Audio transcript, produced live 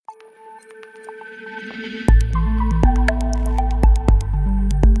This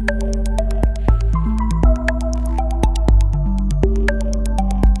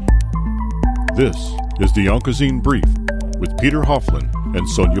is the Onco'Zine Brief with Peter Hofland and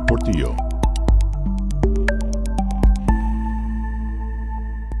Sonia Portillo.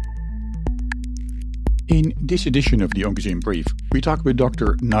 In this edition of the Onco'Zine Brief, we talk with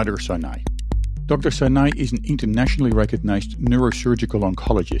Dr. Nader Sanai. Dr. Sanai is an internationally recognized neurosurgical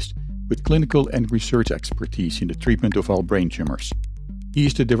oncologist with clinical and research expertise in the treatment of all brain tumors. He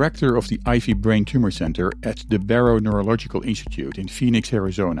is the director of the Ivy Brain Tumor Center at the Barrow Neurological Institute in Phoenix,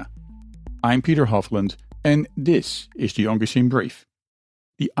 Arizona. I'm Peter Hofland, and this is the Onco'Zine Brief.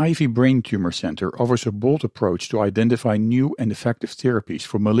 The Ivy Brain Tumor Center offers a bold approach to identify new and effective therapies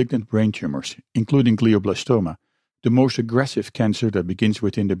for malignant brain tumors, including glioblastoma, the most aggressive cancer that begins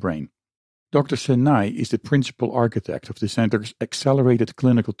within the brain. Dr. Sanai is the principal architect of the center's Accelerated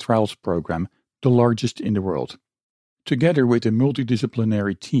Clinical Trials program, the largest in the world. Together with a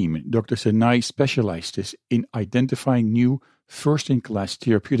multidisciplinary team, Dr. Sanai specializes in identifying new, first-in-class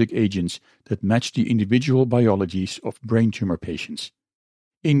therapeutic agents that match the individual biologies of brain tumor patients.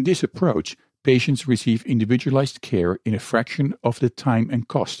 In this approach, patients receive individualized care in a fraction of the time and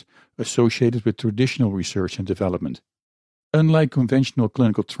cost associated with traditional research and development. Unlike conventional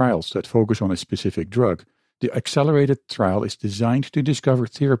clinical trials that focus on a specific drug, the accelerated trial is designed to discover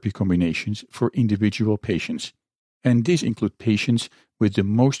therapy combinations for individual patients, and these include patients with the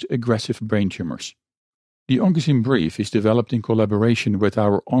most aggressive brain tumors. The Onco'Zine Brief is developed in collaboration with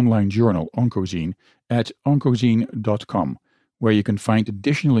our online journal Onco'Zine at onco'zine.com, where you can find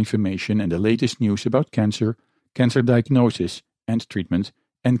additional information and the latest news about cancer, cancer diagnosis and treatment,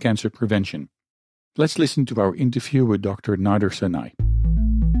 and cancer prevention. Let's listen to our interview with Dr. Nader Sanai.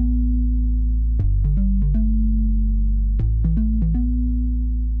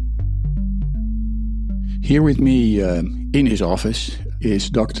 Here with me in his office is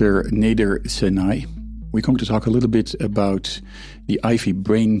Dr. Nader Sanai. We're going to talk a little bit about the Ivy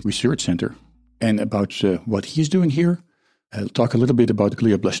Brain Research Center and about what he is doing here. I'll talk a little bit about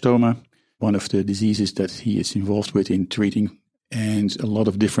glioblastoma, one of the diseases that he is involved with in treating, and a lot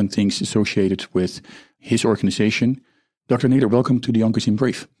of different things associated with his organization. Dr. Nader, welcome to the Onco'Zine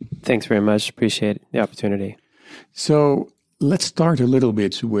Brief. Thanks very much. Appreciate the opportunity. So let's start a little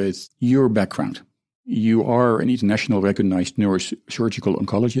bit with your background. You are an international recognized neurosurgical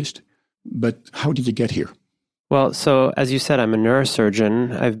oncologist, but how did you get here? Well, so as you said, I'm a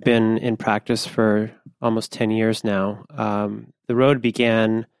neurosurgeon. I've been in practice for almost 10 years now. The road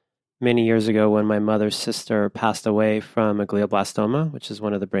began many years ago when my mother's sister passed away from a glioblastoma, which is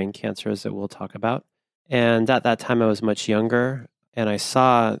one of the brain cancers that we'll talk about. And at that time, I was much younger, and I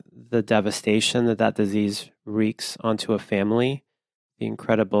saw the devastation that disease wreaks onto a family, the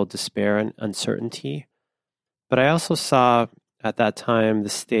incredible despair and uncertainty. But I also saw at that time the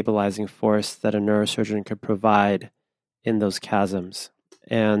stabilizing force that a neurosurgeon could provide in those chasms.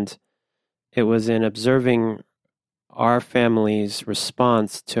 And it was in observing our family's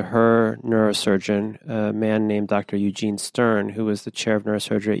response to her neurosurgeon, a man named Dr. Eugene Stern, who was the chair of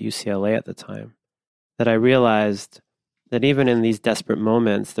neurosurgery at UCLA at the time, that I realized that even in these desperate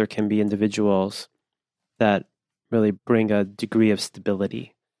moments, there can be individuals that really bring a degree of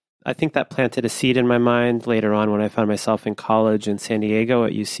stability. I think that planted a seed in my mind later on when I found myself in college in San Diego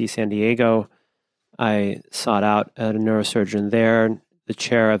at UC San Diego. I sought out a neurosurgeon there, the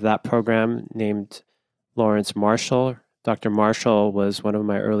chair of that program named Lawrence Marshall. Dr. Marshall was one of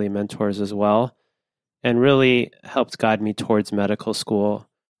my early mentors as well, and really helped guide me towards medical school.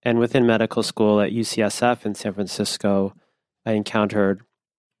 And within medical school at UCSF in San Francisco, I encountered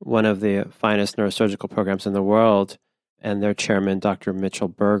one of the finest neurosurgical programs in the world, and their chairman, Dr. Mitchell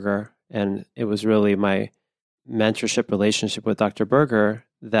Berger. And it was really my mentorship relationship with Dr. Berger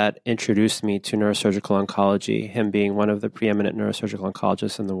that introduced me to neurosurgical oncology, him being one of the preeminent neurosurgical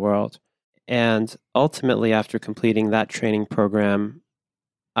oncologists in the world. And ultimately, after completing that training program,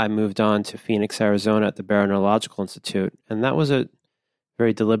 I moved on to Phoenix, Arizona at the Barrow Neurological Institute. And that was a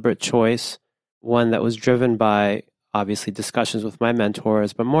very deliberate choice, one that was driven by, obviously, discussions with my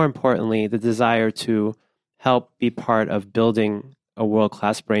mentors, but more importantly, the desire to help be part of building a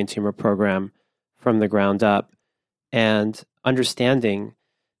world-class brain tumor program from the ground up, and understanding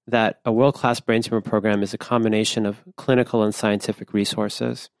that a world-class brain tumor program is a combination of clinical and scientific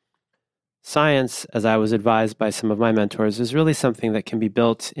resources. Science, as I was advised by some of my mentors, is really something that can be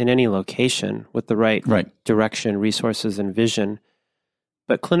built in any location with the right direction, resources, and vision.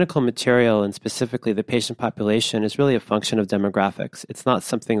 But clinical material, and specifically the patient population, is really a function of demographics. It's not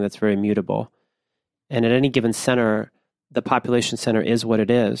something that's very mutable. And at any given center, the population center is what it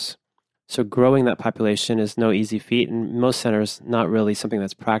is. So growing that population is no easy feat, and most centers, not really something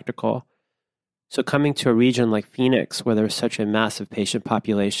that's practical. So coming to a region like Phoenix, where there's such a massive patient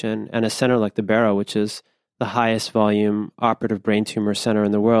population, and a center like the Barrow, which is the highest volume operative brain tumor center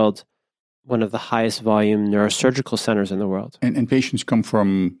in the world, one of the highest volume neurosurgical centers in the world. And patients come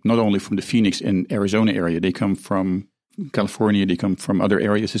from, not only from the Phoenix and Arizona area, they come from California, they come from other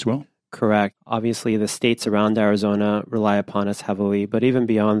areas as well? Correct. Obviously, the states around Arizona rely upon us heavily, but even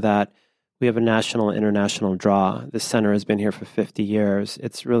beyond that, we have a national and international draw. This center has been here for 50 years.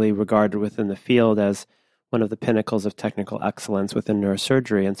 It's really regarded within the field as one of the pinnacles of technical excellence within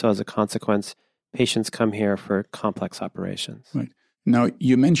neurosurgery. And so as a consequence, patients come here for complex operations. Right. Now,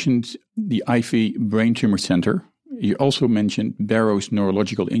 you mentioned the Ivy Brain Tumor Center. You also mentioned Barrow's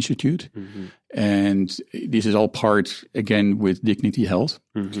Neurological Institute. Mm-hmm. And this is all part, again, with Dignity Health.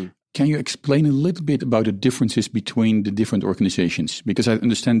 Mm-hmm. Can you explain a little bit about the differences between the different organizations? Because I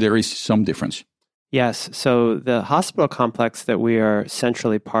understand there is some difference. Yes. So the hospital complex that we are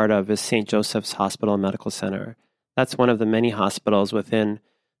centrally part of is St. Joseph's Hospital and Medical Center. That's one of the many hospitals within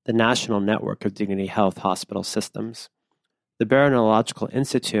the national network of Dignity Health hospital systems. The Barrow Neurological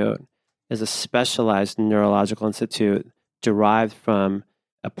Institute is a specialized neurological institute derived from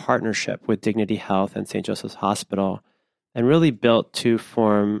a partnership with Dignity Health and St. Joseph's Hospital, and really built to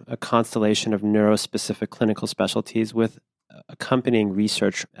form a constellation of neurospecific clinical specialties with accompanying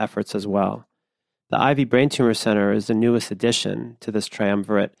research efforts as well. The Ivy Brain Tumor Center is the newest addition to this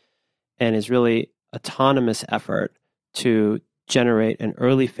triumvirate and is really autonomous effort to generate an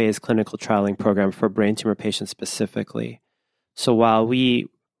early phase clinical trialing program for brain tumor patients specifically. So while we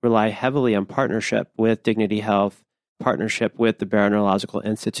rely heavily on partnership with Dignity Health, partnership with the Barrow Neurological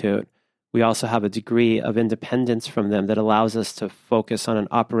Institute, we also have a degree of independence from them that allows us to focus on an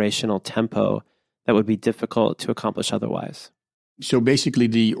operational tempo that would be difficult to accomplish otherwise. So basically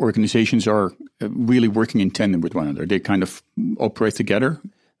the organizations are really working in tandem with one another. They kind of operate together?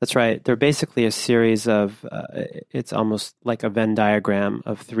 That's right. They're basically a series of, it's almost like a Venn diagram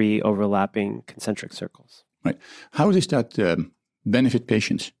of 3 overlapping concentric circles. Right. How does that benefit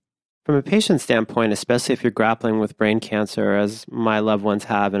patients? From a patient standpoint, especially if you're grappling with brain cancer, as my loved ones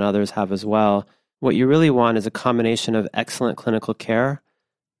have and others have as well, what you really want is a combination of excellent clinical care,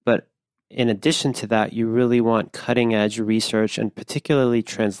 but in addition to that, you really want cutting-edge research and particularly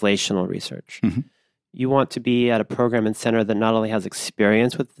translational research. Mm-hmm. You want to be at a program and center that not only has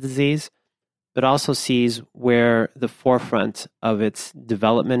experience with the disease, but also sees where the forefront of its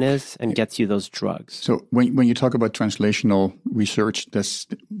development is and gets you those drugs. So when you talk about translational research,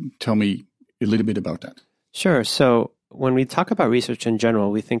 tell me a little bit about that. Sure. So when we talk about research in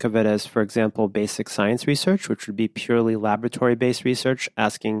general, we think of it as, for example, basic science research, which would be purely laboratory-based research,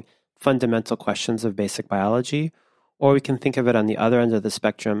 asking fundamental questions of basic biology. Or we can think of it on the other end of the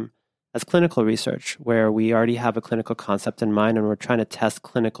spectrum as clinical research, where we already have a clinical concept in mind and we're trying to test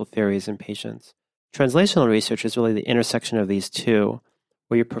clinical theories in patients. Translational research is really the intersection of these two,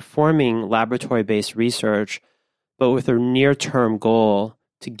 where you're performing laboratory-based research, but with a near-term goal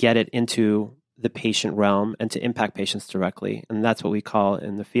to get it into the patient realm and to impact patients directly. And that's what we call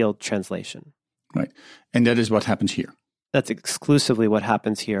in the field translation. Right. And that is what happens here. That's exclusively what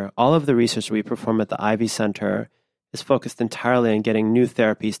happens here. All of the research we perform at the Ivy Center is focused entirely on getting new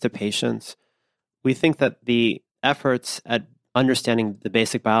therapies to patients. We think that the efforts at understanding the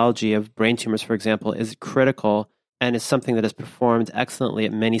basic biology of brain tumors, for example, is critical and is something that is performed excellently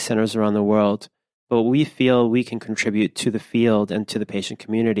at many centers around the world. But what we feel we can contribute to the field and to the patient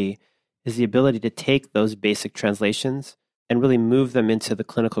community is the ability to take those basic translations and really move them into the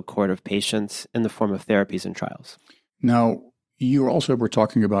clinical court of patients in the form of therapies and trials. Now, you also were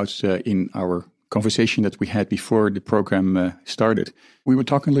talking about in our conversation that we had before the program started. We were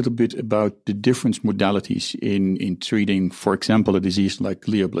talking a little bit about the different modalities in treating, for example, a disease like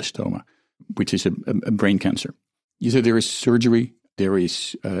glioblastoma, which is a brain cancer. You said there is surgery, there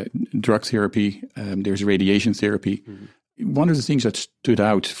is drug therapy, there's radiation therapy. Mm-hmm. One of the things that stood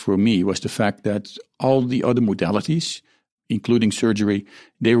out for me was the fact that all the other modalities, including surgery,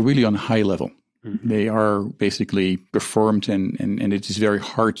 they're really on a high level. Mm-hmm. They are basically performed and it is very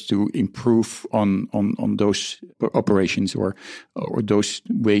hard to improve on those operations or those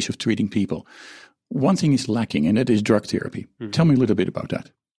ways of treating people. One thing is lacking, and that is drug therapy. Mm-hmm. Tell me a little bit about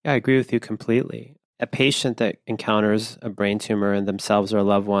that. Yeah, I agree with you completely. A patient that encounters a brain tumor in themselves or a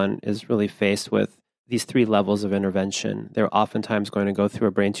loved one is really faced with these 3 levels of intervention. They're oftentimes going to go through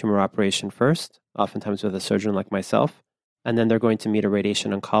a brain tumor operation first, oftentimes with a surgeon like myself. And then they're going to meet a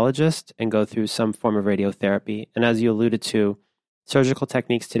radiation oncologist and go through some form of radiotherapy. And as you alluded to, surgical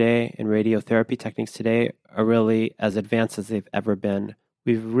techniques today and radiotherapy techniques today are really as advanced as they've ever been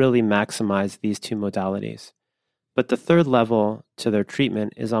we've really maximized these two modalities. But the third level to their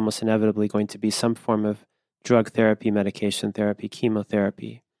treatment is almost inevitably going to be some form of drug therapy, medication therapy,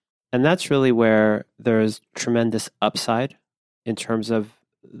 chemotherapy. And that's really where there's tremendous upside in terms of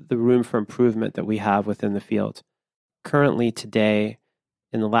the room for improvement that we have within the field. Currently, today,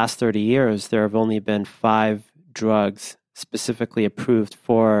 in the last 30 years, there have only been 5 drugs specifically approved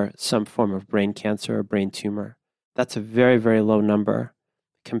for some form of brain cancer or brain tumor. That's a very, very low number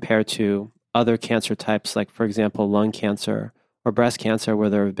compared to other cancer types, like, for example, lung cancer or breast cancer, where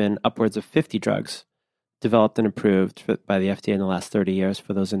there have been upwards of 50 drugs developed and approved by the FDA in the last 30 years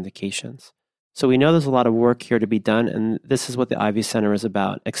for those indications. So we know there's a lot of work here to be done, and this is what the Ivy Center is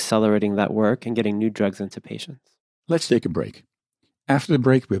about, accelerating that work and getting new drugs into patients. Let's take a break. After the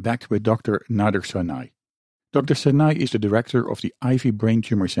break, we're back with Dr. Nader Sanai. Dr. Sanai is the director of the Ivy Brain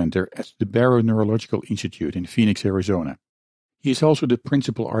Tumor Center at the Barrow Neurological Institute in Phoenix, Arizona. He is also the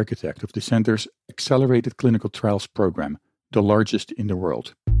principal architect of the center's Accelerated Clinical Trials program, the largest in the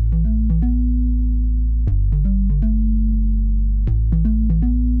world.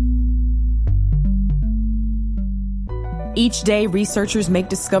 Each day, researchers make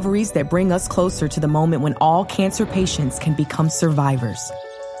discoveries that bring us closer to the moment when all cancer patients can become survivors.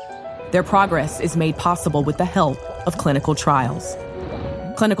 Their progress is made possible with the help of clinical trials.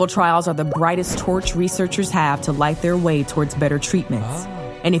 Clinical trials are the brightest torch researchers have to light their way towards better treatments.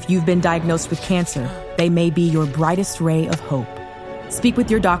 And if you've been diagnosed with cancer, they may be your brightest ray of hope. Speak with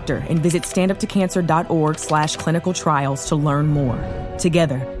your doctor and visit standuptocancer.org/clinical trials to learn more.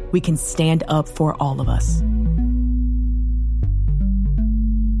 Together, we can stand up for all of us.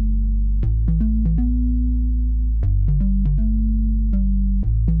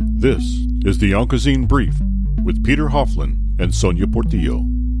 This is the Onco'Zine Brief with Peter Hofland and Sonia Portillo.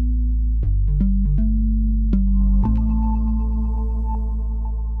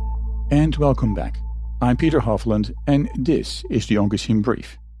 And welcome back. I'm Peter Hofland, and this is the Onco'Zine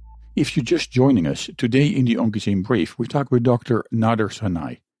Brief. If you're just joining us, today in the Onco'Zine Brief, we talk with Dr. Nader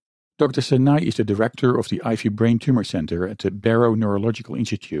Sanai. Dr. Sanai is the director of the Ivy Brain Tumor Center at the Barrow Neurological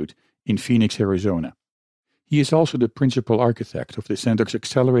Institute in Phoenix, Arizona. He is also the principal architect of the center's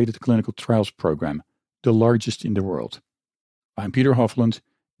Accelerated Clinical Trials program, the largest in the world. I'm Peter Hofland,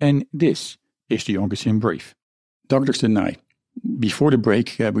 and this is the Onco'Zine Brief. Dr. Sanai, before the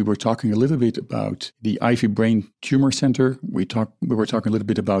break, we were talking a little bit about the Ivy Brain Tumor Center. We were talking a little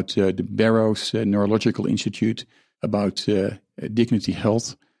bit about the Barrow's Neurological Institute, about Dignity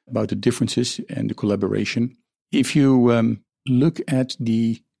Health, about the differences and the collaboration. If you look at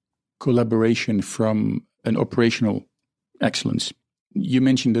the collaboration from an operational excellence, you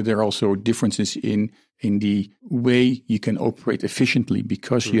mentioned that there are also differences in the way you can operate efficiently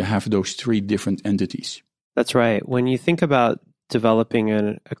because you have those 3 different entities. That's right. When you think about developing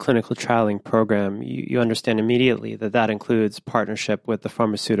a clinical trialing program, you understand immediately that includes partnership with the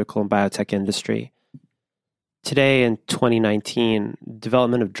pharmaceutical and biotech industry. Today in 2019,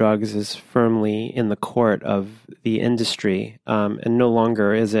 development of drugs is firmly in the court of the industry, and no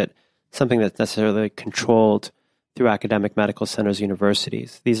longer is it something that's necessarily controlled through academic medical centers,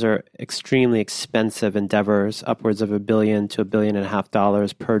 universities. These are extremely expensive endeavors, upwards of $1 billion to $1.5 billion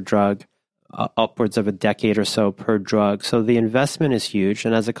per drug, upwards of a decade or so per drug. So the investment is huge,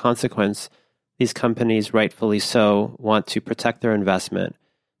 and as a consequence, these companies, rightfully so, want to protect their investment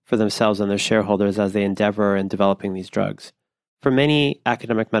for themselves and their shareholders as they endeavor in developing these drugs. For many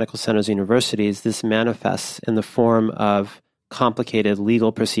academic medical centers, universities, this manifests in the form of complicated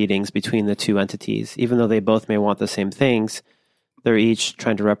legal proceedings between the 2 entities. Even though they both may want the same things, they're each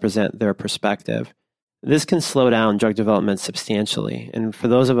trying to represent their perspective. This can slow down drug development substantially. And for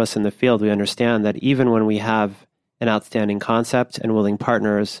those of us in the field, we understand that even when we have an outstanding concept and willing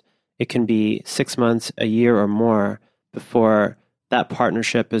partners, it can be 6 months, a year or more before that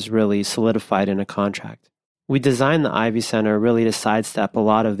partnership is really solidified in a contract. We designed the Ivy Center really to sidestep a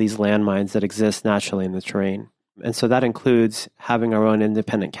lot of these landmines that exist naturally in the terrain. And so that includes having our own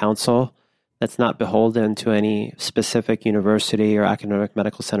independent counsel that's not beholden to any specific university or academic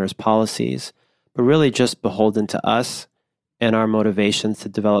medical center's policies, but really just beholden to us and our motivations to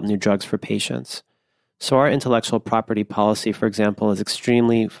develop new drugs for patients. So our intellectual property policy, for example, is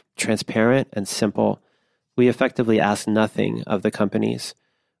extremely transparent and simple. We effectively ask nothing of the companies.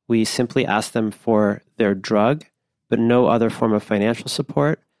 We simply ask them for their drug, but no other form of financial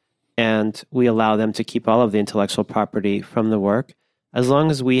support. And we allow them to keep all of the intellectual property from the work as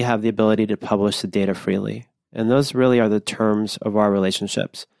long as we have the ability to publish the data freely. And those really are the terms of our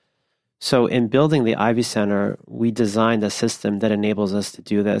relationships. So in building the Ivy Center, we designed a system that enables us to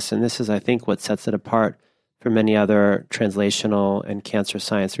do this. And this is, I think, what sets it apart for many other translational and cancer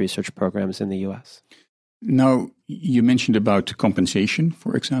science research programs in the U.S. Now, you mentioned about compensation,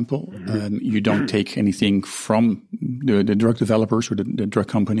 for example. You don't take anything from the drug developers or the drug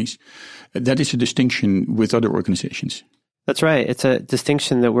companies. That is a distinction with other organizations. That's right. It's a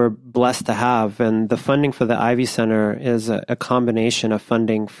distinction that we're blessed to have. And the funding for the Ivy Center is a combination of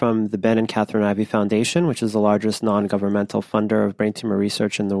funding from the Ben and Catherine Ivy Foundation, which is the largest non-governmental funder of brain tumor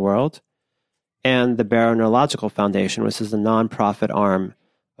research in the world, and the Barrow Neurological Foundation, which is the nonprofit arm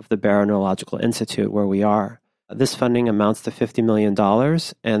of the Barrow Neurological Institute, where we are. This funding amounts to $50 million,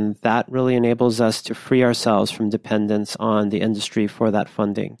 and that really enables us to free ourselves from dependence on the industry for that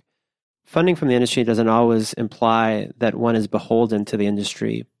funding. Funding from the industry doesn't always imply that one is beholden to the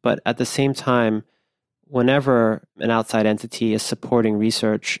industry, but at the same time, whenever an outside entity is supporting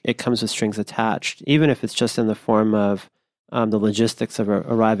research, it comes with strings attached, even if it's just in the form of the logistics of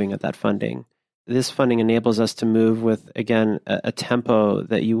arriving at that funding. This funding enables us to move with, again, a tempo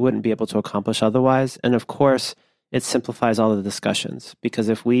that you wouldn't be able to accomplish otherwise. And of course, it simplifies all the discussions, because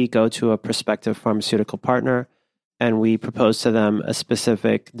if we go to a prospective pharmaceutical partner and we propose to them a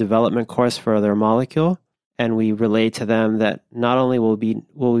specific development course for their molecule, and we relay to them that not only will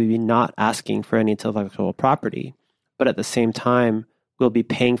we be not asking for any intellectual property, but at the same time, we'll be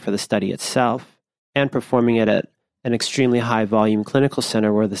paying for the study itself and performing it at an extremely high volume clinical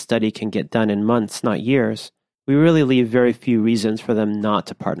center where the study can get done in months, not years, we really leave very few reasons for them not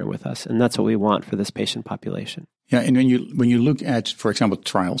to partner with us. And that's what we want for this patient population. Yeah, and when you look at, for example,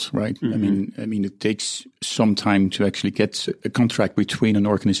 trials, right? Mm-hmm. I mean, it takes some time to actually get a contract between an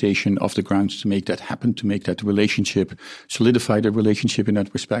organization off the ground to make that happen, to make that relationship, solidify the relationship in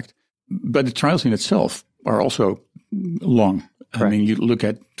that respect. But the trials in itself are also long. Correct. I mean, you look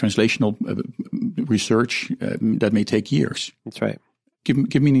at translational research that may take years. That's right. Give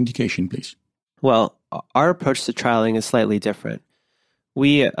me an indication, please. Well, our approach to trialing is slightly different.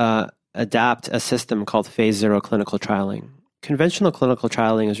 We adapt a system called phase 0 clinical trialing. Conventional clinical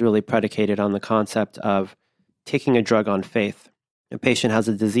trialing is really predicated on the concept of taking a drug on faith. A patient has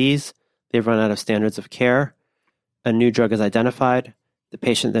a disease, they've run out of standards of care, a new drug is identified, the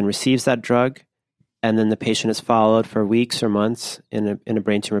patient then receives that drug, and then the patient is followed for weeks or months, in a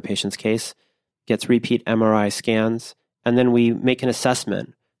brain tumor patient's case, gets repeat MRI scans, and then we make an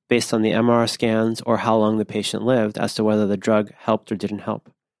assessment based on the MRI scans or how long the patient lived as to whether the drug helped or didn't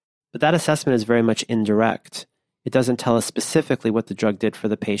help. But that assessment is very much indirect. It doesn't tell us specifically what the drug did for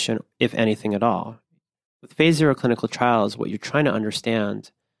the patient, if anything at all. With phase 0 clinical trials, what you're trying to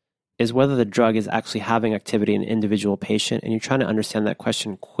understand is whether the drug is actually having activity in an individual patient, and you're trying to understand that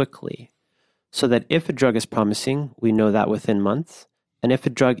question quickly, so that if a drug is promising, we know that within months, and if a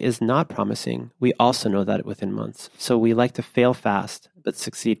drug is not promising, we also know that within months. So we like to fail fast, but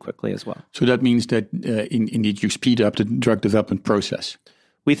succeed quickly as well. So that means that indeed you speed up the drug development process.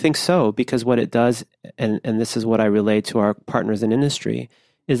 We think so, because what it does, and this is what I relay to our partners in industry,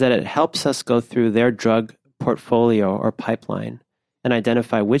 is that it helps us go through their drug portfolio or pipeline and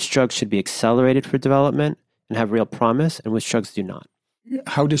identify which drugs should be accelerated for development and have real promise, and which drugs do not.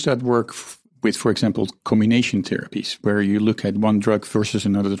 How does that work with, for example, combination therapies, where you look at one drug versus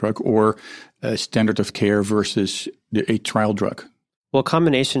another drug, or a standard of care versus a trial drug? Well,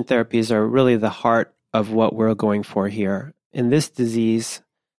 combination therapies are really the heart of what we're going for here. In this disease,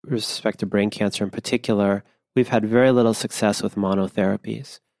 with respect to brain cancer in particular, we've had very little success with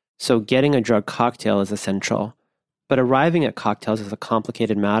monotherapies. So getting a drug cocktail is essential. But arriving at cocktails is a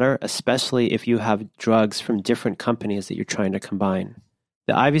complicated matter, especially if you have drugs from different companies that you're trying to combine.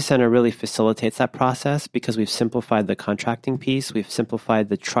 The Ivy Center really facilitates that process because we've simplified the contracting piece, we've simplified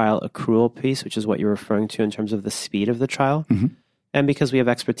the trial accrual piece, which is what you're referring to in terms of the speed of the trial, and because we have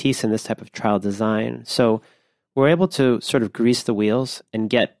expertise in this type of trial design. So we're able to sort of grease the wheels and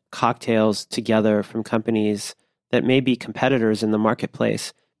get cocktails together from companies that may be competitors in the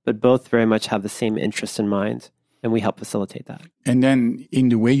marketplace, but both very much have the same interest in mind, and we help facilitate that. And then in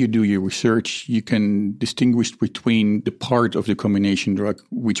the way you do your research, you can distinguish between the part of the combination drug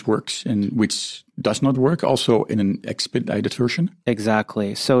which works and which does not work, also in an expedited version?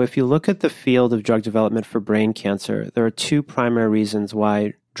 Exactly. So if you look at the field of drug development for brain cancer, there are two primary reasons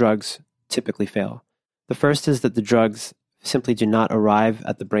why drugs typically fail. The first is that the drugs simply do not arrive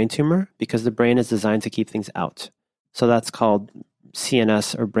at the brain tumor because the brain is designed to keep things out. So that's called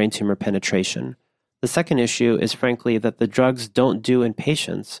CNS or brain tumor penetration. The second issue is, frankly, that the drugs don't do in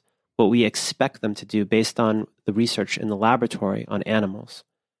patients what we expect them to do based on the research in the laboratory on animals.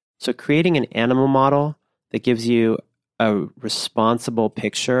 So creating an animal model that gives you a responsible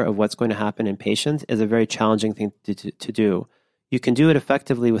picture of what's going to happen in patients is a very challenging thing to do. You can do it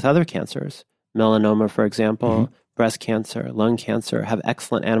effectively with other cancers, Melanoma, for example, breast cancer, lung cancer have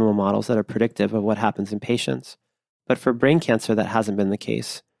excellent animal models that are predictive of what happens in patients. But for brain cancer, that hasn't been the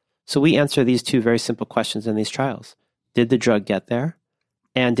case. So we answer these two very simple questions in these trials. Did the drug get there?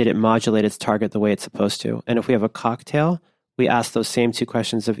 And did it modulate its target the way it's supposed to? And if we have a cocktail, we ask those same two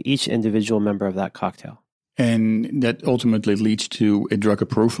questions of each individual member of that cocktail. And that ultimately leads to a drug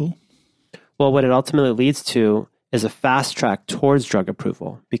approval? Well, what it ultimately leads to is a fast track towards drug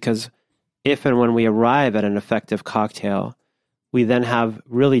approval, because if and when we arrive at an effective cocktail, we then have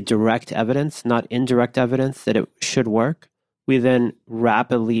really direct evidence, not indirect evidence, that it should work. We then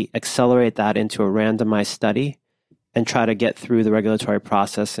rapidly accelerate that into a randomized study and try to get through the regulatory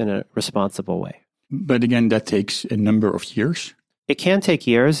process in a responsible way. But again, that takes a number of years. It can take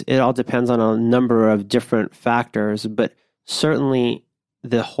years. It all depends on a number of different factors, but certainly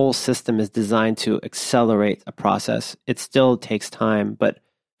the whole system is designed to accelerate a process. It still takes time, but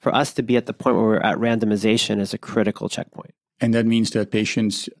for us to be at the point where we're at randomization is a critical checkpoint. And that means that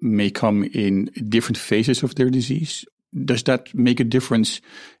patients may come in different phases of their disease. Does that make a difference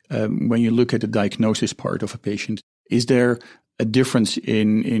when you look at the diagnosis part of a patient? Is there a difference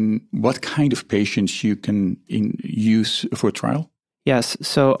in what kind of patients you can use for a trial? Yes.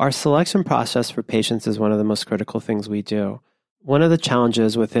 So our selection process for patients is one of the most critical things we do. One of the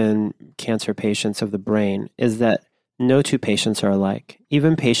challenges within cancer patients of the brain is that no two patients are alike.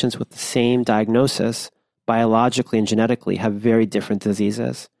 Even patients with the same diagnosis, biologically and genetically, have very different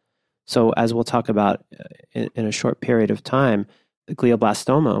diseases. So as we'll talk about in a short period of time,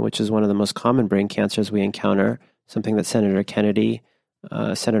 glioblastoma, which is one of the most common brain cancers we encounter, something that Senator Kennedy,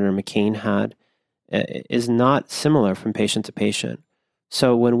 Senator McCain had, is not similar from patient to patient.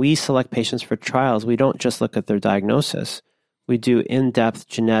 So when we select patients for trials, we don't just look at their diagnosis. We do in-depth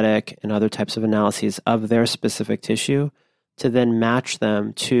genetic and other types of analyses of their specific tissue to then match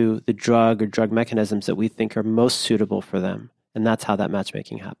them to the drug or drug mechanisms that we think are most suitable for them. And that's how that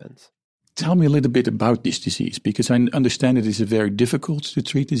matchmaking happens. Tell me a little bit about this disease, because I understand it is a very difficult to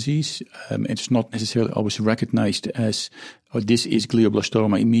treat disease. It's not necessarily always recognized as, this is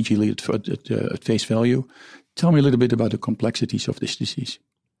glioblastoma immediately at face value. Tell me a little bit about the complexities of this disease.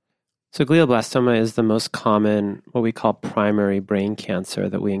 So glioblastoma is the most common, what we call primary brain cancer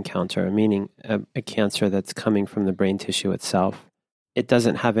that we encounter, meaning a cancer that's coming from the brain tissue itself. It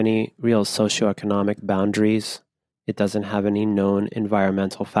doesn't have any real socioeconomic boundaries. It doesn't have any known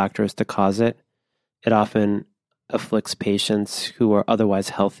environmental factors to cause it. It often afflicts patients who are otherwise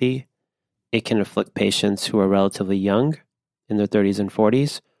healthy. It can afflict patients who are relatively young, in their 30s and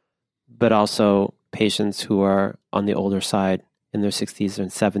 40s, but also patients who are on the older side, in their 60s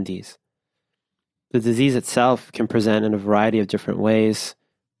and 70s. The disease itself can present in a variety of different ways.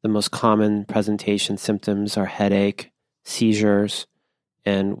 The most common presentation symptoms are headache, seizures,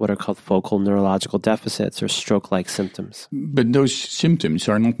 and what are called focal neurological deficits or stroke-like symptoms. But those symptoms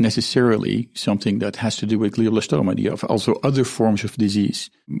are not necessarily something that has to do with glioblastoma. You have also other forms of disease,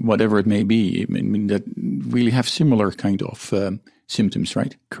 whatever it may be, that really have similar kind of symptoms,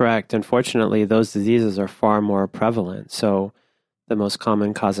 right? Correct. Unfortunately, those diseases are far more prevalent. So the most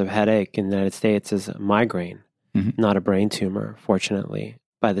common cause of headache in the United States is a migraine, not a brain tumor, fortunately.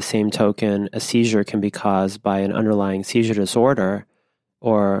 By the same token, a seizure can be caused by an underlying seizure disorder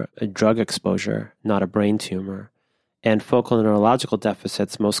or a drug exposure, not a brain tumor. And focal neurological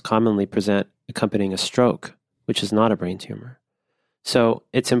deficits most commonly present accompanying a stroke, which is not a brain tumor. So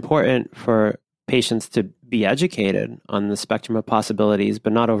it's important for patients to be educated on the spectrum of possibilities,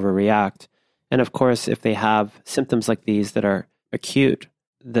 but not overreact. And of course, if they have symptoms like these that are acute,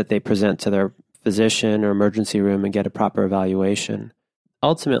 that they present to their physician or emergency room and get a proper evaluation.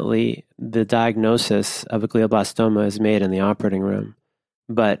 Ultimately, the diagnosis of a glioblastoma is made in the operating room,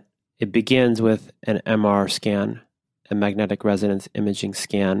 but it begins with an MR scan, a magnetic resonance imaging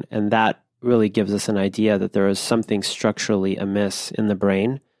scan, and that really gives us an idea that there is something structurally amiss in the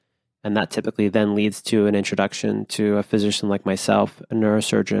brain, and that typically then leads to an introduction to a physician like myself, a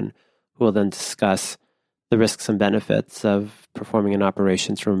neurosurgeon, who will then discuss the risks and benefits of performing an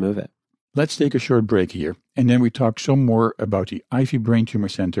operation to remove it. Let's take a short break here, and then we talk some more about the Ivy Brain Tumor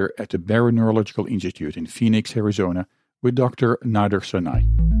Center at the Barrow Neurological Institute in Phoenix, Arizona, with Dr. Nader Sanai.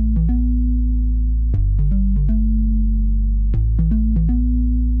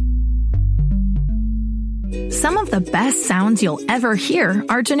 Some of the best sounds you'll ever hear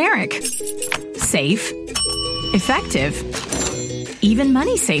are generic, safe, effective, even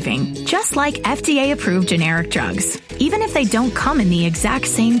money-saving, just like FDA-approved generic drugs. Even if they don't come in the exact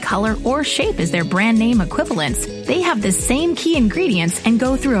same color or shape as their brand name equivalents, they have the same key ingredients and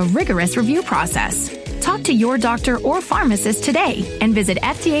go through a rigorous review process. Talk to your doctor or pharmacist today and visit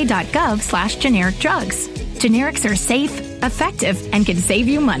fda.gov/generic drugs. Generics are safe, effective, and can save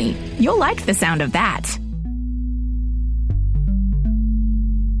you money. You'll like the sound of that.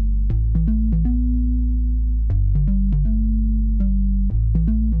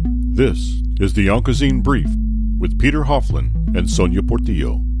 This is the Onco'Zine Brief with Peter Hofland and Sonia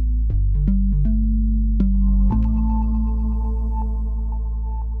Portillo.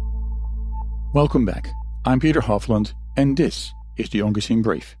 Welcome back. I'm Peter Hofland, and this is the Onco'Zine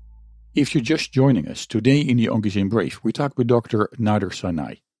Brief. If you're just joining us, today in the Onco'Zine Brief, we talk with Dr. Nader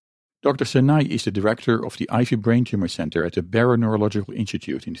Sanai. Dr. Sanai is the director of the Ivy Brain Tumor Center at the Barrow Neurological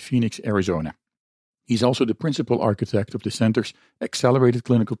Institute in Phoenix, Arizona. He's also the principal architect of the center's Accelerated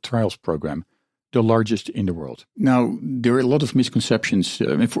Clinical Trials program, the largest in the world. Now, there are a lot of misconceptions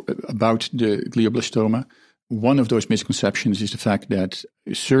about the glioblastoma. One of those misconceptions is the fact that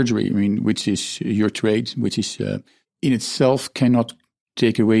surgery, which is your trade, which is in itself cannot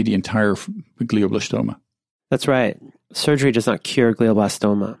take away the entire glioblastoma. That's right. Surgery does not cure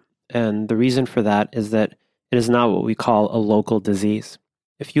glioblastoma. And the reason for that is that it is not what we call a local disease.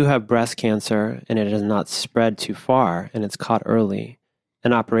 If you have breast cancer and it has not spread too far and it's caught early,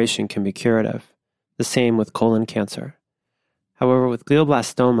 an operation can be curative. The same with colon cancer. However, with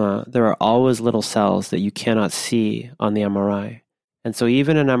glioblastoma, there are always little cells that you cannot see on the MRI. And so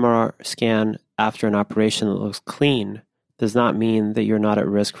even an MRI scan after an operation that looks clean does not mean that you're not at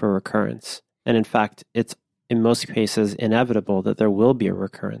risk for recurrence. And in fact, it's in most cases inevitable that there will be a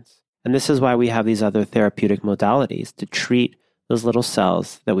recurrence. And this is why we have these other therapeutic modalities to treat those little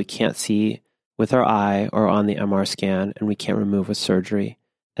cells that we can't see with our eye or on the MR scan and we can't remove with surgery.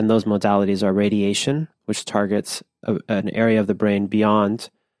 And those modalities are radiation, which targets an area of the brain beyond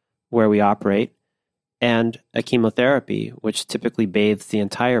where we operate, and a chemotherapy, which typically bathes the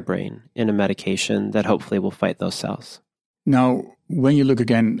entire brain in a medication that hopefully will fight those cells. Now, when you look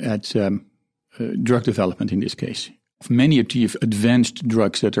again at drug development in this case, many of the advanced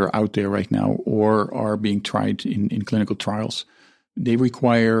drugs that are out there right now or are being tried in clinical trials, they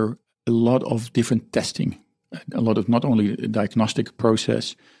require a lot of different testing, a lot of not only the diagnostic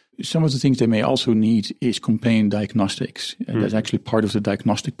process. Some of the things they may also need is companion diagnostics. And that's actually part of the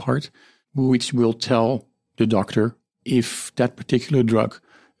diagnostic part, which will tell the doctor if that particular drug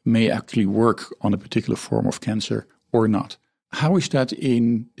may actually work on a particular form of cancer or not. How is that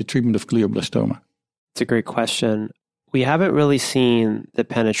in the treatment of glioblastoma? It's a great question. We haven't really seen the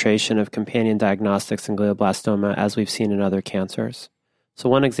penetration of companion diagnostics in glioblastoma as we've seen in other cancers. So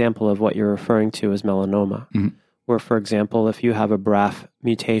one example of what you're referring to is melanoma, where, for example, if you have a BRAF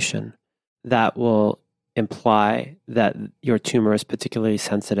mutation, that will imply that your tumor is particularly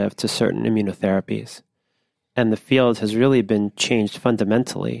sensitive to certain immunotherapies. And the field has really been changed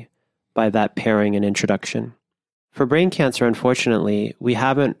fundamentally by that pairing and introduction. For brain cancer, unfortunately, we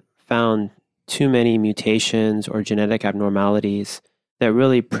haven't found too many mutations or genetic abnormalities that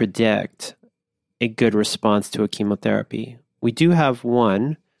really predict a good response to a chemotherapy. We do have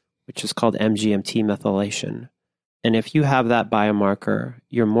one, which is called MGMT methylation. And if you have that biomarker,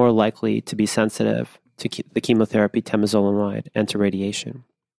 you're more likely to be sensitive to the chemotherapy temozolomide and to radiation.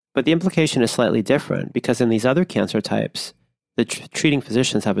 But the implication is slightly different because in these other cancer types, the treating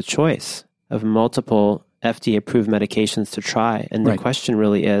physicians have a choice of multiple FDA-approved medications to try. And the question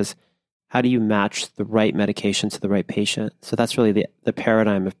really is, how do you match the right medication to the right patient? So that's really the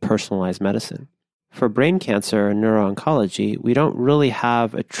paradigm of personalized medicine. For brain cancer and neuro-oncology, we don't really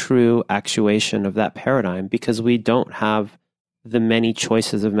have a true actuation of that paradigm because we don't have the many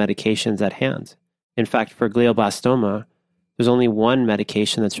choices of medications at hand. In fact, for glioblastoma, there's only one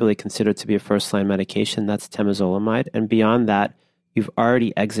medication that's really considered to be a first-line medication, that's temozolomide. And beyond that, you've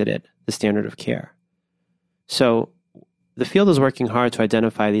already exited the standard of care. So the field is working hard to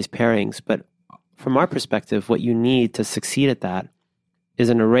identify these pairings, but from our perspective, what you need to succeed at that is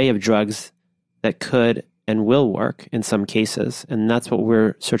an array of drugs that could and will work in some cases, and that's what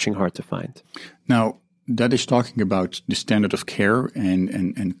we're searching hard to find. Now, that is talking about the standard of care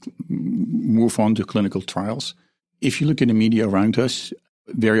and move on to clinical trials. If you look at the media around us,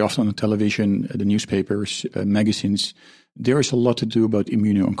 very often on television, the newspapers, magazines, there is a lot to do about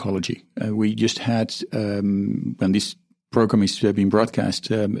immuno-oncology. We just had, when this program is being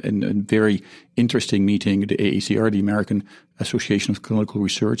broadcast, a very interesting meeting, the AACR, the American Association of Clinical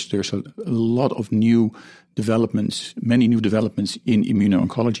Research. There's a lot of new developments, many new developments in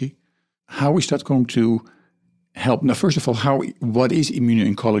immuno-oncology. How is that going to help? Now, first of all, what is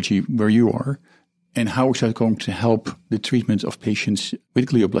immuno-oncology where you are? And how is that going to help the treatment of patients with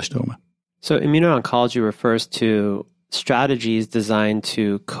glioblastoma? So immuno-oncology refers to strategies designed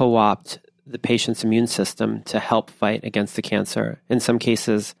to co-opt the patient's immune system to help fight against the cancer. In some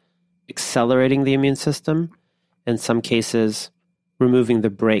cases, accelerating the immune system. In some cases, removing the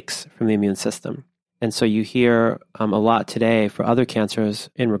brakes from the immune system. And so you hear a lot today for other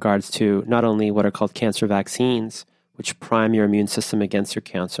cancers in regards to not only what are called cancer vaccines, which prime your immune system against your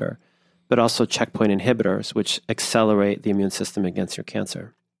cancer, but also checkpoint inhibitors, which accelerate the immune system against your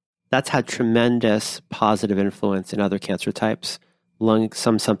cancer. That's had tremendous positive influence in other cancer types.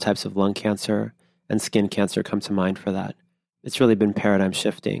 Some subtypes of lung cancer and skin cancer come to mind for that. It's really been paradigm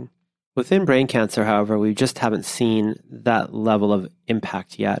shifting. Within brain cancer, however, we just haven't seen that level of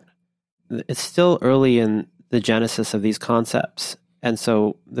impact yet. It's still early in the genesis of these concepts, and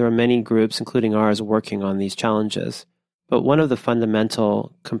so there are many groups, including ours, working on these challenges. But one of the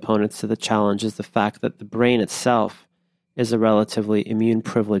fundamental components to the challenge is the fact that the brain itself is a relatively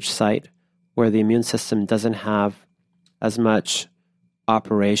immune-privileged site where the immune system doesn't have as much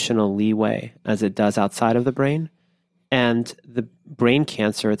operational leeway as it does outside of the brain. And the brain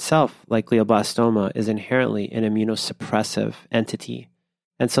cancer itself, like glioblastoma, is inherently an immunosuppressive entity.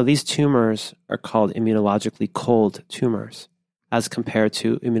 And so these tumors are called immunologically cold tumors, as compared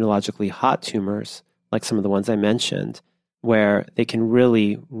to immunologically hot tumors, like some of the ones I mentioned, where they can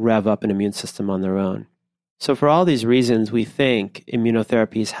really rev up an immune system on their own. So for all these reasons, we think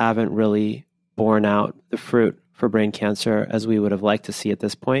immunotherapies haven't really borne out the fruit for brain cancer as we would have liked to see at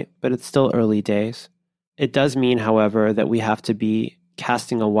this point, but it's still early days. It does mean, however, that we have to be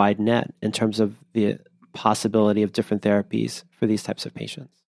casting a wide net in terms of the possibility of different therapies for these types of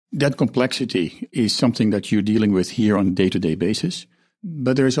patients. That complexity is something that you're dealing with here on a day-to-day basis.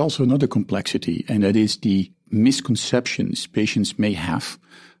 But there is also another complexity, and that is the misconceptions patients may have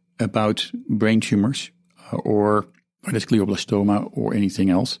about brain tumors or whether it's glioblastoma or anything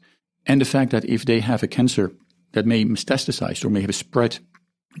else. And the fact that if they have a cancer that may metastasize or may have a spread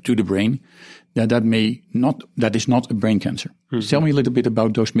to the brain, that is not a brain cancer. Mm-hmm. Tell me a little bit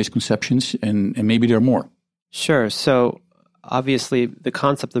about those misconceptions, and maybe there are more. Sure. So obviously the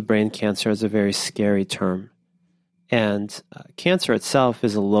concept of brain cancer is a very scary term. And cancer itself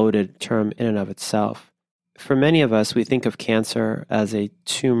is a loaded term in and of itself. For many of us, we think of cancer as a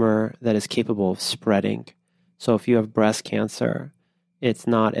tumor that is capable of spreading. So if you have breast cancer, it's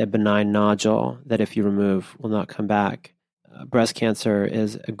not a benign nodule that if you remove will not come back. Breast cancer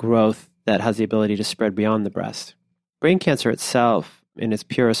is a growth that has the ability to spread beyond the breast. Brain cancer itself, in its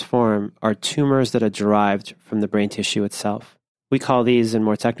purest form, are tumors that are derived from the brain tissue itself. We call these, in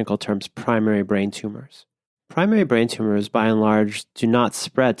more technical terms, primary brain tumors. Primary brain tumors, by and large, do not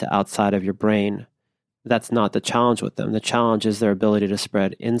spread to outside of your brain. That's not the challenge with them. The challenge is their ability to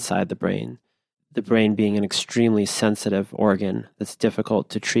spread inside the brain being an extremely sensitive organ that's difficult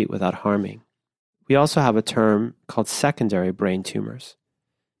to treat without harming. We also have a term called secondary brain tumors.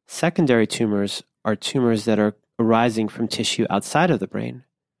 Secondary tumors are tumors that are arising from tissue outside of the brain.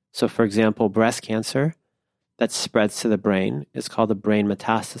 So, for example, breast cancer that spreads to the brain is called a brain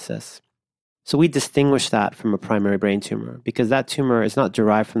metastasis. So we distinguish that from a primary brain tumor because that tumor is not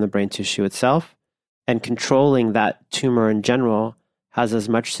derived from the brain tissue itself, and controlling that tumor in general has as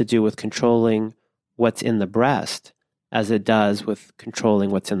much to do with controlling what's in the breast as it does with controlling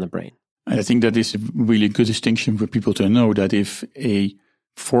what's in the brain. I think that is a really good distinction for people to know that if a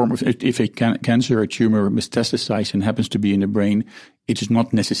cancer or tumor metastasizes and happens to be in the brain, it is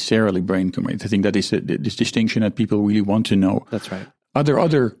not necessarily brain tumor. I think that is this distinction that people really want to know. That's right. Are there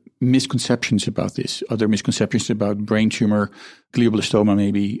other misconceptions about this? Other misconceptions about brain tumor, glioblastoma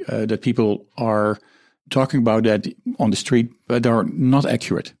maybe, that people are talking about that on the street, but are not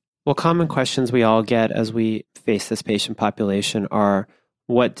accurate? Well, common questions we all get as we face this patient population are,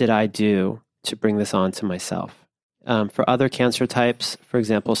 what did I do to bring this on to myself? For other cancer types, for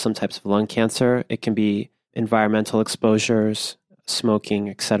example, some types of lung cancer, it can be environmental exposures, smoking,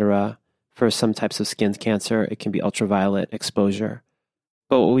 etc. For some types of skin cancer, it can be ultraviolet exposure.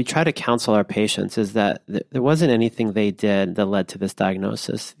 But what we try to counsel our patients is that there wasn't anything they did that led to this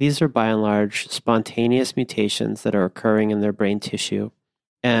diagnosis. These are by and large spontaneous mutations that are occurring in their brain tissue,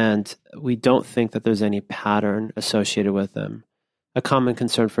 and we don't think that there's any pattern associated with them. A common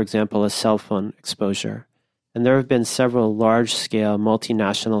concern, for example, is cell phone exposure. And there have been several large-scale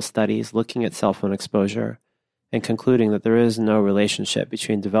multinational studies looking at cell phone exposure and concluding that there is no relationship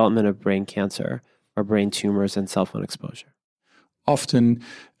between development of brain cancer or brain tumors and cell phone exposure. Often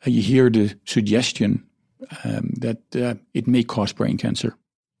you hear the suggestion that it may cause brain cancer.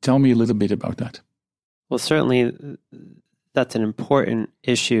 Tell me a little bit about that. Well, certainly that's an important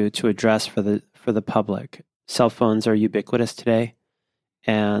issue to address for the public. Cell phones are ubiquitous today,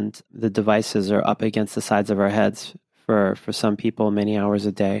 and the devices are up against the sides of our heads for some people many hours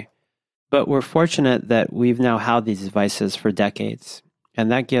a day. But we're fortunate that we've now had these devices for decades,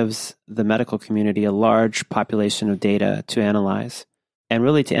 and that gives the medical community a large population of data to analyze, and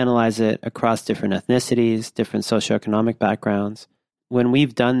really to analyze it across different ethnicities, different socioeconomic backgrounds. When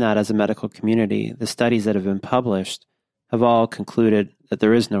we've done that as a medical community, the studies that have been published have all concluded that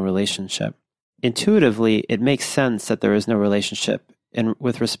there is no relationship. Intuitively, it makes sense that there is no relationship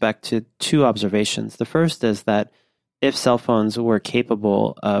with respect to two observations. The first is that if cell phones were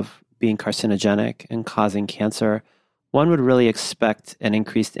capable of being carcinogenic and causing cancer, one would really expect an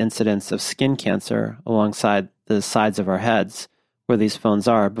increased incidence of skin cancer alongside the sides of our heads where these phones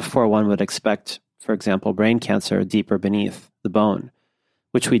are before one would expect, for example, brain cancer deeper beneath the bone,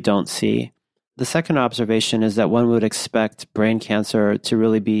 which we don't see. The second observation is that one would expect brain cancer to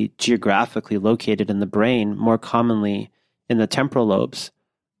really be geographically located in the brain, more commonly in the temporal lobes,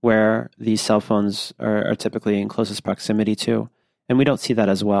 where these cell phones are typically in closest proximity to. And we don't see that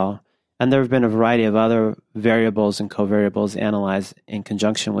as well. And there have been a variety of other variables and covariables analyzed in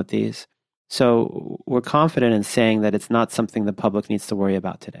conjunction with these. So we're confident in saying that it's not something the public needs to worry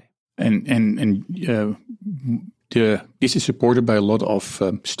about today. This is supported by a lot of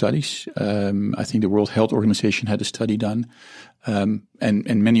studies. I think the World Health Organization had a study done. And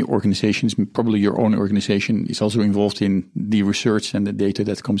many organizations, probably your own organization, is also involved in the research and the data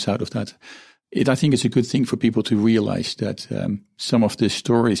that comes out of that. I think it's a good thing for people to realize that some of the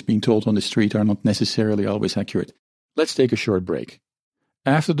stories being told on the street are not necessarily always accurate. Let's take a short break.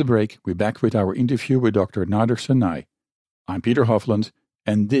 After the break, we're back with our interview with Dr. Nader Sanai. I'm Peter Hofland,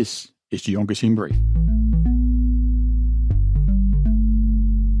 and this is the Onco'Zine Brief.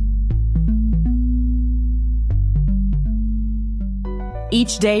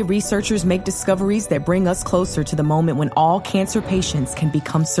 Each day, researchers make discoveries that bring us closer to the moment when all cancer patients can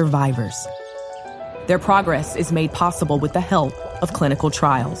become survivors. Their progress is made possible with the help of clinical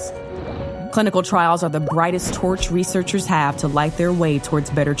trials. Clinical trials are the brightest torch researchers have to light their way towards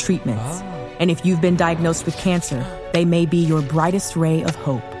better treatments. And if you've been diagnosed with cancer, they may be your brightest ray of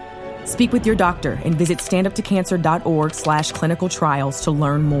hope. Speak with your doctor and visit standuptocancer.org/clinical trials to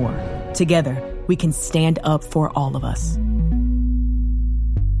learn more. Together, we can stand up for all of us.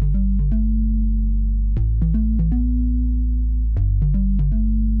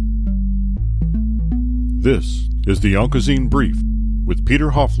 This is the Onco'Zine Brief with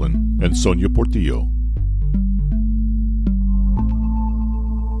Peter Hofland and Sonia Portillo.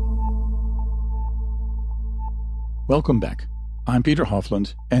 Welcome back. I'm Peter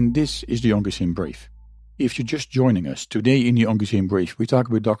Hofland, and this is the Onco'Zine Brief. If you're just joining us, today in the Onco'Zine Brief, we talk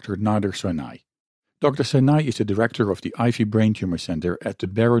with Dr. Nader Sanai. Dr. Sanai is the director of the Ivy Brain Tumor Center at the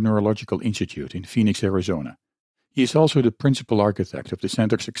Barrow Neurological Institute in Phoenix, Arizona. He is also the principal architect of the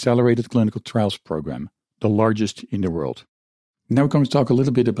center's Accelerated Clinical Trials program, the largest in the world. Now we're going to talk a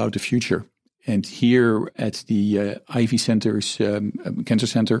little bit about the future. And here at the Ivy Center's Cancer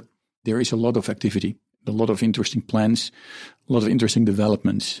Center, there is a lot of activity, a lot of interesting plans, a lot of interesting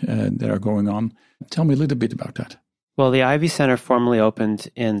developments that are going on. Tell me a little bit about that. Well, the Ivy Center formally opened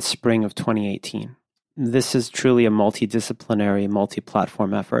in spring of 2018. This is truly a multidisciplinary,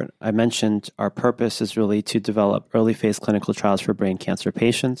 multi-platform effort. I mentioned our purpose is really to develop early phase clinical trials for brain cancer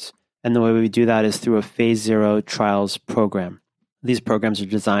patients. And the way we do that is through a phase 0 trials program. These programs are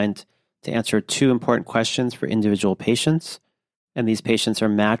designed to answer two important questions for individual patients. And these patients are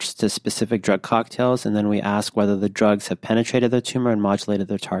matched to specific drug cocktails. And then we ask whether the drugs have penetrated their tumor and modulated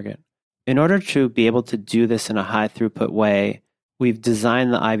their target. In order to be able to do this in a high throughput way, we've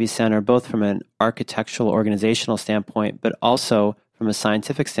designed the Ivy Center both from an architectural organizational standpoint, but also from a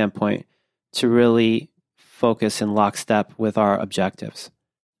scientific standpoint to really focus in lockstep with our objectives.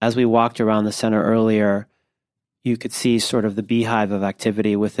 As we walked around the center earlier, you could see sort of the beehive of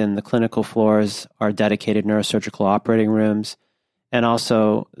activity within the clinical floors, our dedicated neurosurgical operating rooms, and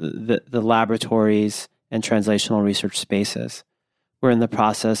also the laboratories and translational research spaces. We're in the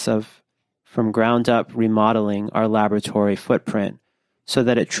process of, from ground up, remodeling our laboratory footprint so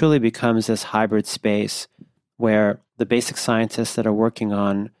that it truly becomes this hybrid space where the basic scientists that are working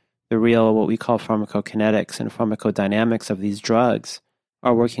on the real, what we call pharmacokinetics and pharmacodynamics of these drugs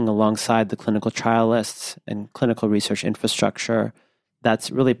are working alongside the clinical trialists and clinical research infrastructure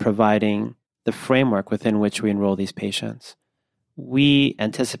that's really providing the framework within which we enroll these patients. We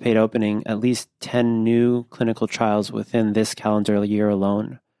anticipate opening at least 10 new clinical trials within this calendar year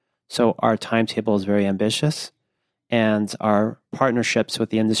alone. So our timetable is very ambitious, and our partnerships with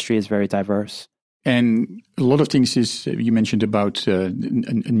the industry is very diverse. And a lot of things is, you mentioned about a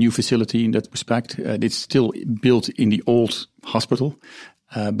new facility in that respect. It's still built in the old hospital.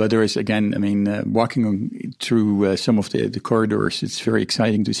 But there is, again, walking through some of the corridors, it's very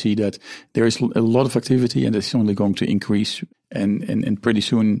exciting to see that there is a lot of activity and it's only going to increase. And pretty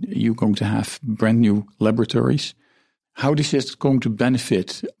soon you're going to have brand new laboratories. How is this going to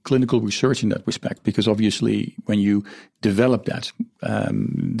benefit clinical research in that respect? Because obviously when you develop that,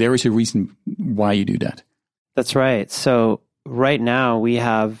 there is a reason why you do that. That's right. So right now we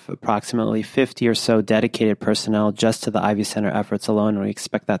have approximately 50 or so dedicated personnel just to the Ivy Center efforts alone, and we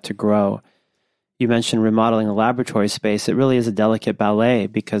expect that to grow. You mentioned remodeling the laboratory space. It really is a delicate ballet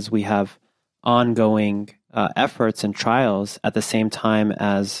because we have ongoing efforts and trials at the same time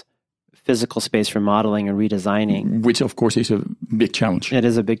as physical space remodeling and redesigning. Which, of course, is a big challenge. It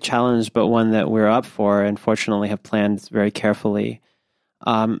is a big challenge, but one that we're up for and fortunately have planned very carefully.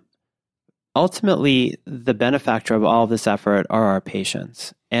 Ultimately, the benefactor of all of this effort are our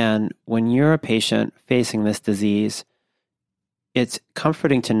patients. And when you're a patient facing this disease, it's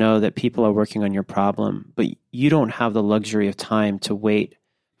comforting to know that people are working on your problem, but you don't have the luxury of time to wait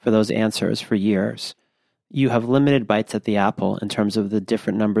for those answers for years. You have limited bites at the apple in terms of the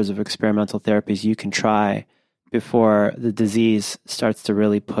different numbers of experimental therapies you can try before the disease starts to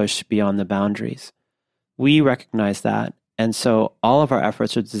really push beyond the boundaries. We recognize that. And so all of our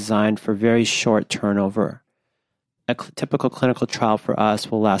efforts are designed for very short turnover. A typical clinical trial for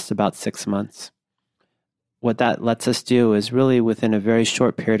us will last about 6 months. What that lets us do is really within a very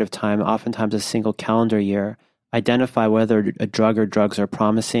short period of time, oftentimes a single calendar year, identify whether a drug or drugs are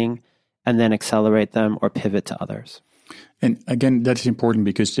promising and then accelerate them or pivot to others. And again, that is important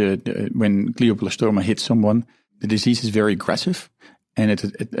because when glioblastoma hits someone, the disease is very aggressive. And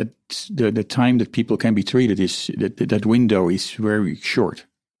the time that people can be treated that window is very short.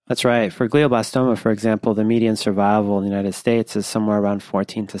 That's right. For glioblastoma, for example, the median survival in the United States is somewhere around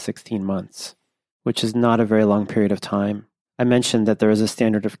 14 to 16 months, which is not a very long period of time. I mentioned that there is a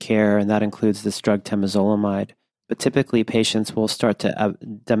standard of care, and that includes this drug temozolomide. But typically, patients will start to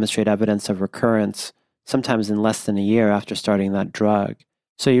demonstrate evidence of recurrence, sometimes in less than a year after starting that drug.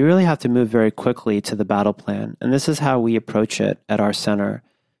 So you really have to move very quickly to the battle plan. And this is how we approach it at our center.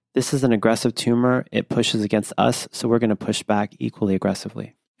 This is an aggressive tumor. It pushes against us, so we're going to push back equally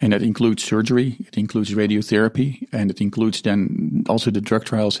aggressively. And that includes surgery, it includes radiotherapy, and it includes then also the drug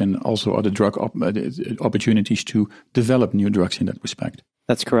trials and also other drug opportunities to develop new drugs in that respect.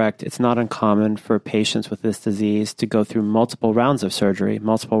 That's correct. It's not uncommon for patients with this disease to go through multiple rounds of surgery,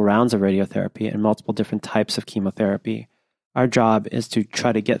 multiple rounds of radiotherapy, and multiple different types of chemotherapy. Our job is to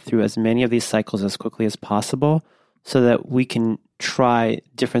try to get through as many of these cycles as quickly as possible so that we can try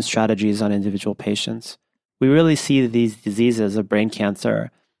different strategies on individual patients. We really see these diseases of brain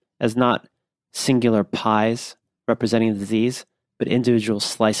cancer as not singular pies representing the disease, but individual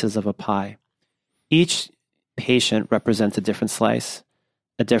slices of a pie. Each patient represents a different slice,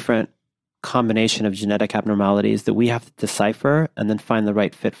 a different combination of genetic abnormalities that we have to decipher and then find the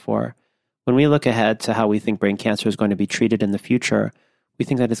right fit for. When we look ahead to how we think brain cancer is going to be treated in the future, we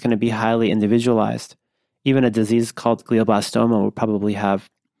think that it's going to be highly individualized. Even a disease called glioblastoma will probably have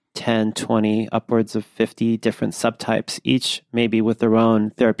 10, 20, upwards of 50 different subtypes, each maybe with their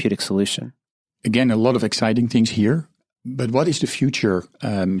own therapeutic solution. Again, a lot of exciting things here. But what is the future,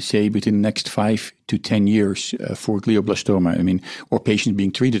 say, within the next 5 to 10 years for glioblastoma? Or patients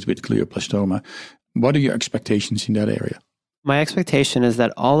being treated with glioblastoma. What are your expectations in that area? My expectation is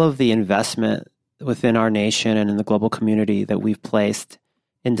that all of the investment within our nation and in the global community that we've placed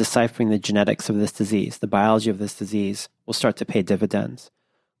in deciphering the genetics of this disease, the biology of this disease, will start to pay dividends.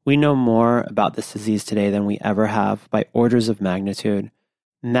 We know more about this disease today than we ever have by orders of magnitude.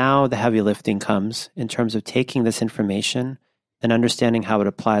 Now the heavy lifting comes in terms of taking this information and understanding how it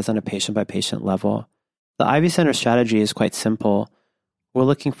applies on a patient-by-patient level. The Ivy Center strategy is quite simple. We're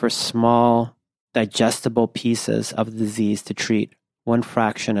looking for small, digestible pieces of the disease to treat, one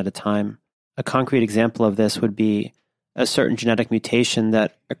fraction at a time. A concrete example of this would be a certain genetic mutation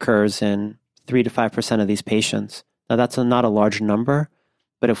that occurs in 3 to 5% of these patients. Now that's not a large number,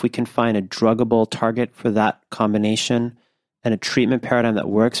 but if we can find a druggable target for that combination and a treatment paradigm that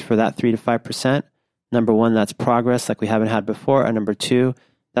works for that 3 to 5%, number one, that's progress like we haven't had before, and number two,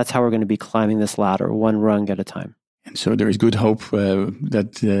 that's how we're going to be climbing this ladder, one rung at a time. And so there is good hope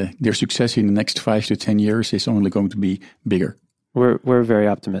that their success in the next 5 to 10 years is only going to be bigger. We're very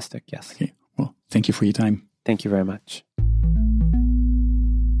optimistic, yes. Okay. Well, thank you for your time. Thank you very much.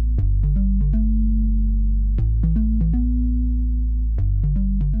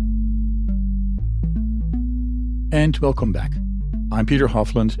 And welcome back. I'm Peter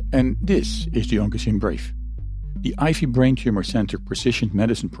Hofland, and this is the Onco'Zine Brief. The Ivy Brain Tumor Center Precision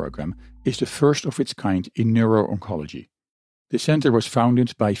Medicine Program is the first of its kind in neuro-oncology. The center was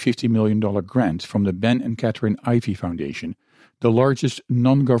founded by a $50 million grant from the Ben and Catherine Ivy Foundation, the largest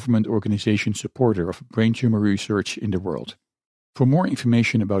non-government organization supporter of brain tumor research in the world. For more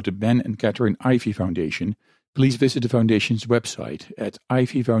information about the Ben and Catherine Ivy Foundation, please visit the foundation's website at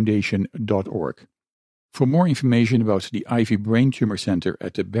ivyfoundation.org. For more information about the Ivy Brain Tumor Center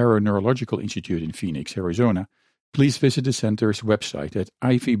at the Barrow Neurological Institute in Phoenix, Arizona, please visit the center's website at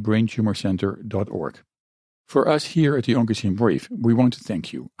ivybraintumorcenter.org. For us here at the Onco'Zine Brief, we want to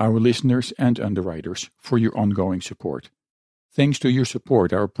thank you, our listeners and underwriters, for your ongoing support. Thanks to your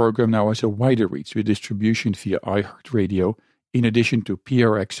support, our program now has a wider reach with distribution via iHeartRadio, in addition to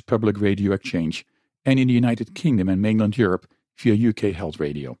PRX Public Radio Exchange, and in the United Kingdom and mainland Europe via UK Health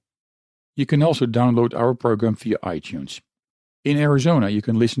Radio. You can also download our program via iTunes. In Arizona, you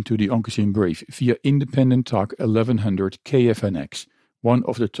can listen to the Onco'Zine Brief via Independent Talk 1100 KFNX, one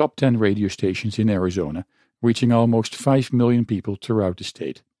of the top 10 radio stations in Arizona, reaching almost 5 million people throughout the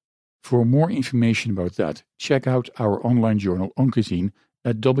state. For more information about that, check out our online journal Onco'Zine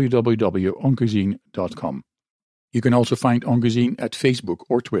at www.onco'zine.com. You can also find Onco'Zine at Facebook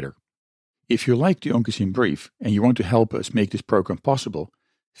or Twitter. If you like the Onco'Zine Brief and you want to help us make this program possible,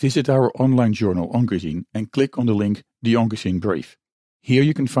 visit our online journal Onco'Zine and click on the link The Onco'Zine Brief. Here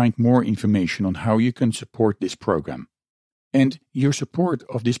you can find more information on how you can support this program. And your support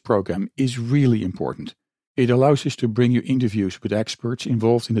of this program is really important. It allows us to bring you interviews with experts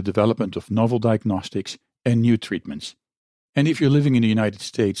involved in the development of novel diagnostics and new treatments. And if you're living in the United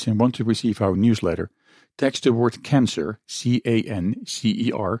States and want to receive our newsletter, text the word cancer,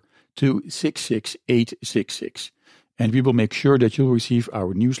 CANCER, to 66866, and we will make sure that you'll receive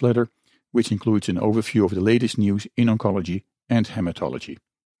our newsletter, which includes an overview of the latest news in oncology and hematology.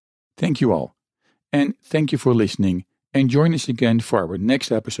 Thank you all, and thank you for listening, and join us again for our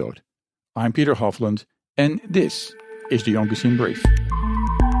next episode. I'm Peter Hofland, and this is the Onco'Zine Brief.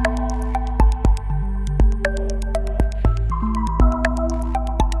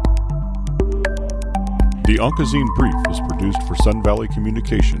 The Onco'Zine Brief is produced for Sun Valley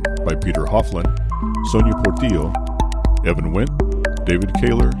Communication by Peter Hofland, Sonia Portillo, Evan Wendt, David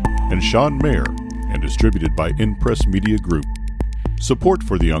Kaler, and Sean Mayer, and distributed by InPress Media Group. Support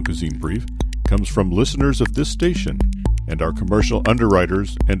for the Onco'Zine Brief comes from listeners of this station and our commercial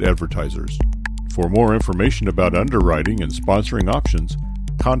underwriters and advertisers. For more information about underwriting and sponsoring options,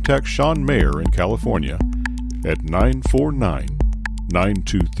 contact Sean Mayer in California at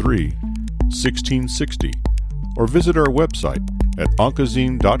 949-923-1660 or visit our website at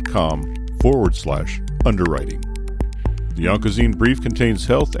onco'zine.com/underwriting. The Onco'Zine Brief contains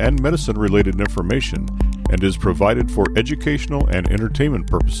health and medicine-related information and is provided for educational and entertainment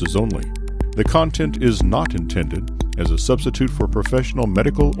purposes only. The content is not intended as a substitute for professional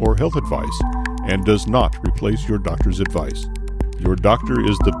medical or health advice and does not replace your doctor's advice. Your doctor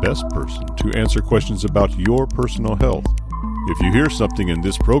is the best person to answer questions about your personal health. If you hear something in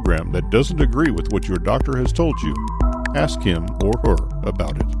this program that doesn't agree with what your doctor has told you, ask him or her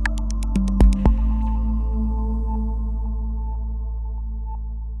about it.